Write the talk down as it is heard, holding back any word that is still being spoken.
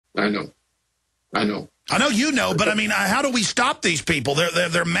I know. I know. I know you know, but I mean, how do we stop these people?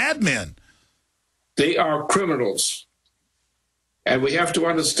 They're madmen. They are criminals. And we have to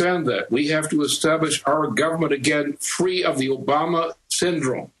understand that. We have to establish our government again free of the Obama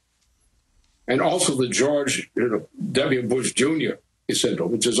syndrome. And also the George W. Bush Jr.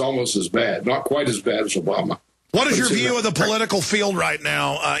 syndrome, which is almost as bad. Not quite as bad as Obama. What is your view of the political field right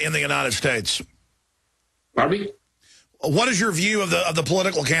now in the United States? Pardon me? What is your view of the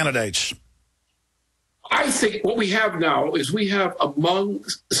political candidates? I think what we have now is we have among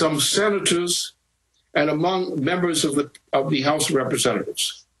some senators and among members of the House of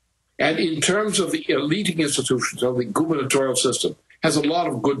Representatives, and in terms of the elite institutions of the gubernatorial system, has a lot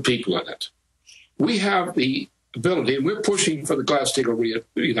of good people in it. We have the ability, and we're pushing for the Glass-Steagall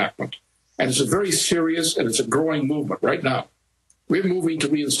reenactment, and it's a very serious and it's a growing movement right now. We're moving to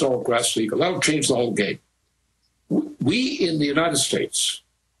reinstall Glass-Steagall. That'll change the whole game. We in the United States,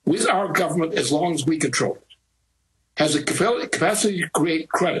 with our government, as long as we control it, has the capacity to create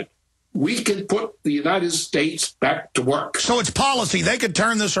credit. We can put the United States back to work. So it's policy. They could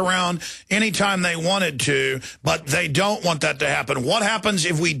turn this around anytime they wanted to, but they don't want that to happen. What happens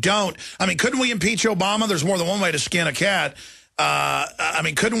if we don't? I mean, couldn't we impeach Obama? There's more than one way to skin a cat. I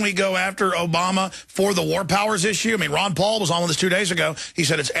mean, couldn't we go after Obama for the war powers issue? I mean, Ron Paul was on with us 2 days ago. He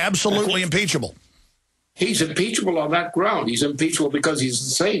said it's absolutely impeachable. He's impeachable on that ground. He's impeachable because he's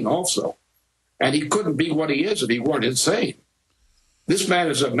insane also. And he couldn't be what he is if he weren't insane. This man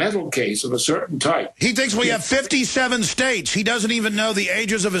is a mental case of a certain type. He thinks we have 57 states. He doesn't even know the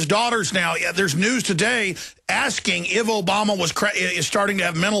ages of his daughters now. Yeah, there's news today asking if Obama is starting to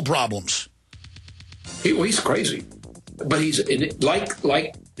have mental problems. He's crazy. But he's like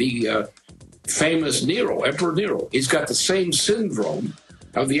the famous Nero, Emperor Nero. He's got the same syndrome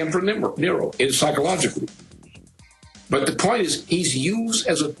of the Emperor Nero psychologically. But the point is, he's used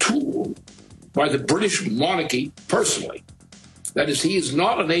as a tool by the British monarchy personally. That is, he is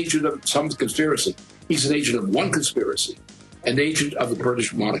not an agent of some conspiracy. He's an agent of one conspiracy, an agent of the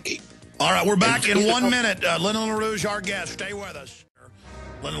British monarchy. All right, we're back in 1 minute. Lyndon LaRouche, our guest. Stay with us.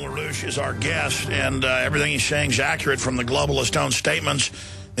 Lyndon LaRouche is our guest, and everything he's saying is accurate from the globalist own statements,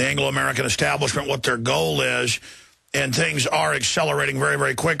 the Anglo-American establishment, what their goal is, and things are accelerating very,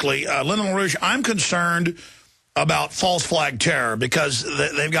 very quickly. Lyndon LaRouche, I'm concerned about false flag terror because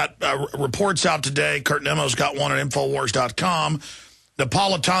they've got reports out today. Kurt Nemo's got one at Infowars.com.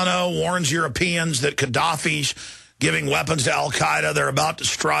 Napolitano warns Europeans that Gaddafi's giving weapons to al-Qaeda. They're about to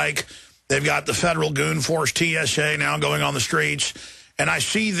strike. They've got the federal goon force, TSA, now going on the streets. And I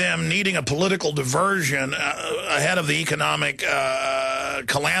see them needing a political diversion ahead of the economic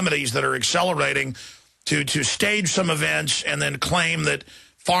calamities that are accelerating to stage some events and then claim that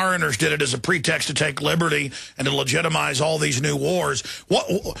foreigners did it as a pretext to take liberty and to legitimize all these new wars.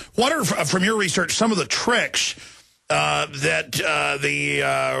 What are, from your research, some of the tricks that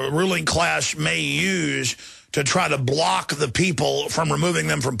the ruling class may use to try to block the people from removing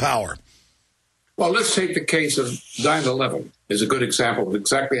them from power? Well, let's take the case of 9/11 is a good example of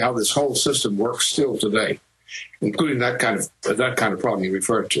exactly how this whole system works still today, including that kind of problem you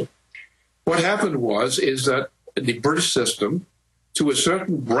referred to. What happened is that the British system, to a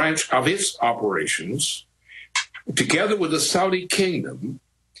certain branch of its operations, together with the Saudi kingdom,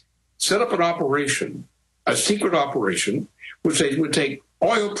 set up an operation, a secret operation, which they would take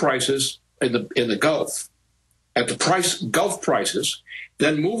oil prices in the Gulf, at the Gulf prices,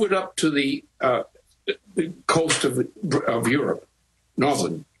 then move it up to the coast of Europe,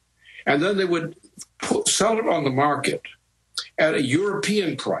 northern, and then they would sell it on the market at a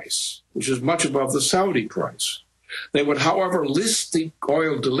European price, which is much above the Saudi price. They would, however, list the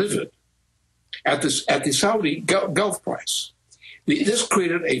oil delivered at the Saudi Gulf price. This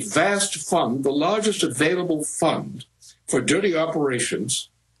created a vast fund, the largest available fund for dirty operations,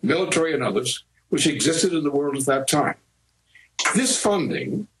 military and others, which existed in the world at that time. This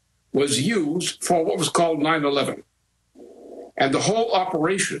funding was used for what was called 9/11. And the whole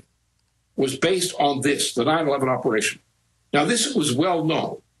operation was based on this, the 9/11 operation. Now, this was well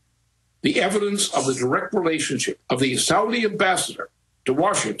known. The evidence of the direct relationship of the Saudi ambassador to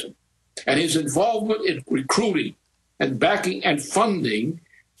Washington and his involvement in recruiting and backing and funding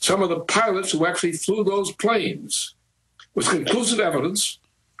some of the pilots who actually flew those planes was conclusive evidence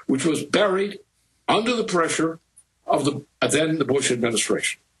which was buried under the pressure of the Bush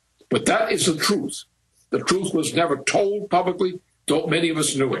administration. But that is the truth. The truth was never told publicly, though many of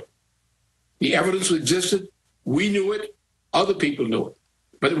us knew it. The evidence existed. We knew it. Other people knew it.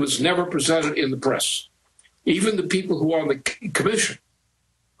 But it was never presented in the press. Even the people who are on the commission,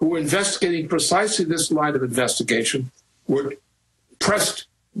 who were investigating precisely this line of investigation, were pressed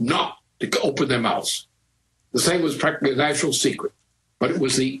not to open their mouths. The same was practically a national secret. But it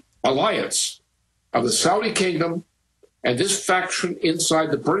was the alliance of the Saudi kingdom and this faction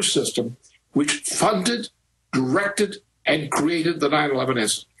inside the British system which funded, directed, and created the 9/11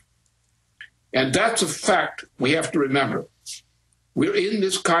 incident. And that's a fact we have to remember. We're in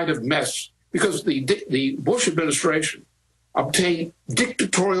this kind of mess because the Bush administration obtained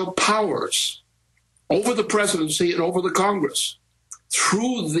dictatorial powers over the presidency and over the Congress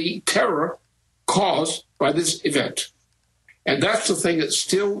through the terror caused by this event. And that's the thing that's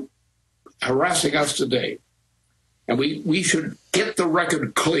still harassing us today. And we should get the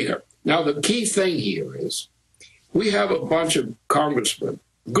record clear. Now, the key thing here is we have a bunch of congressmen,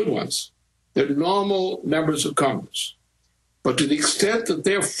 good ones. They're normal members of Congress. But to the extent that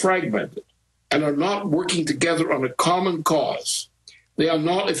they're fragmented and are not working together on a common cause, they are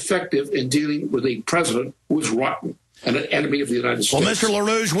not effective in dealing with a president who is rotten and an enemy of the United States. Well, Mr.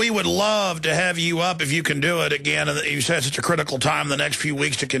 LaRouche, we would love to have you up if you can do it again. And you said it's a critical time in the next few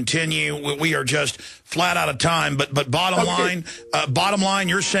weeks to continue. We are just flat out of time. But bottom line,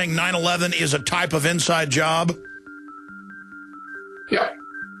 you're saying 9/11 is a type of inside job? Yeah,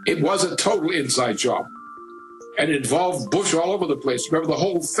 it was a total inside job. And it involved Bush all over the place. Remember, the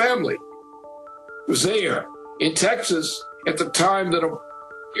whole family was there in Texas at the time that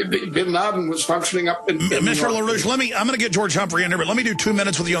Bin Laden was functioning up in Mr. LaRouche, I'm going to get George Humphrey in here, but let me do 2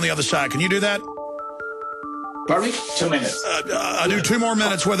 minutes with you on the other side. Can you do that? Pardon me? 2 minutes. I'll do 2 more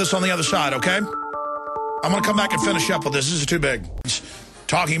minutes with us on the other side, okay? I'm going to come back and finish up with this. This is too big.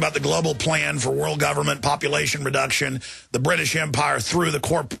 Talking about the global plan for world government, population reduction, the British Empire through the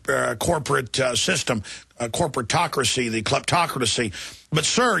corporate system, corporatocracy, the kleptocracy. But,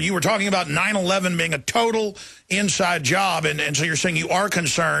 sir, you were talking about 9/11 being a total inside job, and so you're saying you are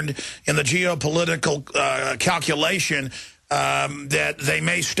concerned in the geopolitical calculation that they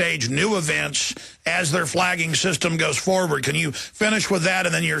may stage new events as their flagging system goes forward. Can you finish with that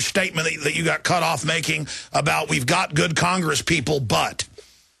and then your statement that you got cut off making about we've got good Congress people, but...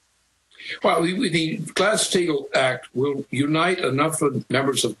 Well, the Glass-Steagall Act will unite enough of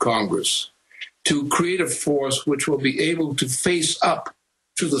members of Congress to create a force which will be able to face up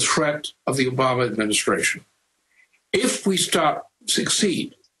to the threat of the Obama administration. If we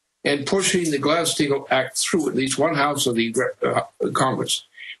succeed in pushing the Glass-Steagall Act through at least one house of the Congress,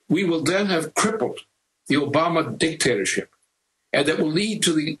 we will then have crippled the Obama dictatorship, and that will lead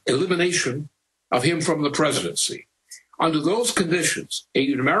to the elimination of him from the presidency. Under those conditions,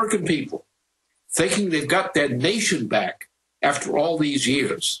 American people, thinking they've got their nation back after all these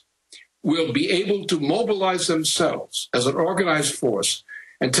years, will be able to mobilize themselves as an organized force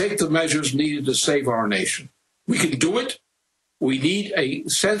and take the measures needed to save our nation. We can do it. We need a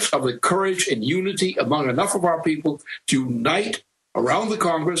sense of the courage and unity among enough of our people to unite around the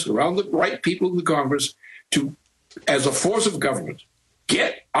Congress, around the right people in the Congress, to, as a force of government,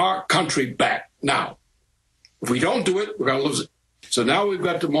 get our country back now. If we don't do it, we're going to lose it. So now we've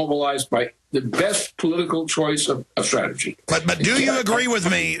got to mobilize by the best political choice of strategy. But do you agree with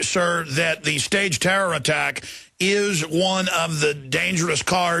me, sir, that the staged terror attack is one of the dangerous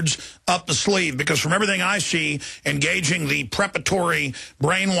cards up the sleeve? Because from everything I see, engaging the preparatory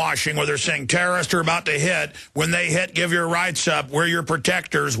brainwashing where they're saying terrorists are about to hit, when they hit, give your rights up, we're your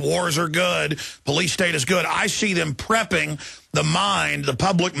protectors, wars are good, police state is good. I see them prepping the mind, the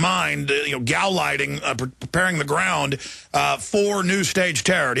public mind, gallighting, preparing the ground for new stage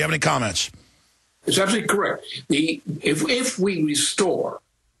terror. Do you have any comments? It's absolutely correct. If we restore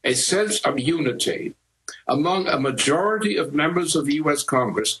a sense of unity among a majority of members of the U.S.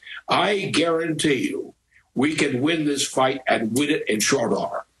 Congress, I guarantee you we can win this fight and win it in short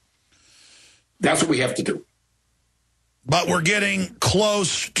order. That's what we have to do. But we're getting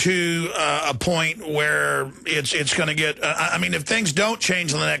close to a point where it's going to get. I mean, if things don't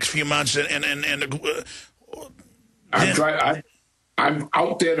change in the next few months, I'm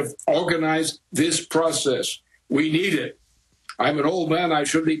out there to organize this process. We need it. I'm an old man. I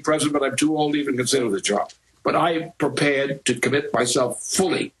should be president, but I'm too old to even consider the job. But I'm prepared to commit myself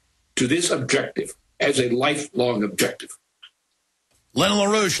fully to this objective as a lifelong objective. Lyndon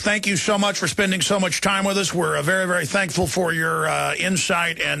LaRouche, thank you so much for spending so much time with us. We're very, very thankful for your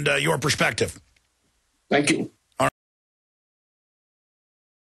insight and your perspective. Thank you.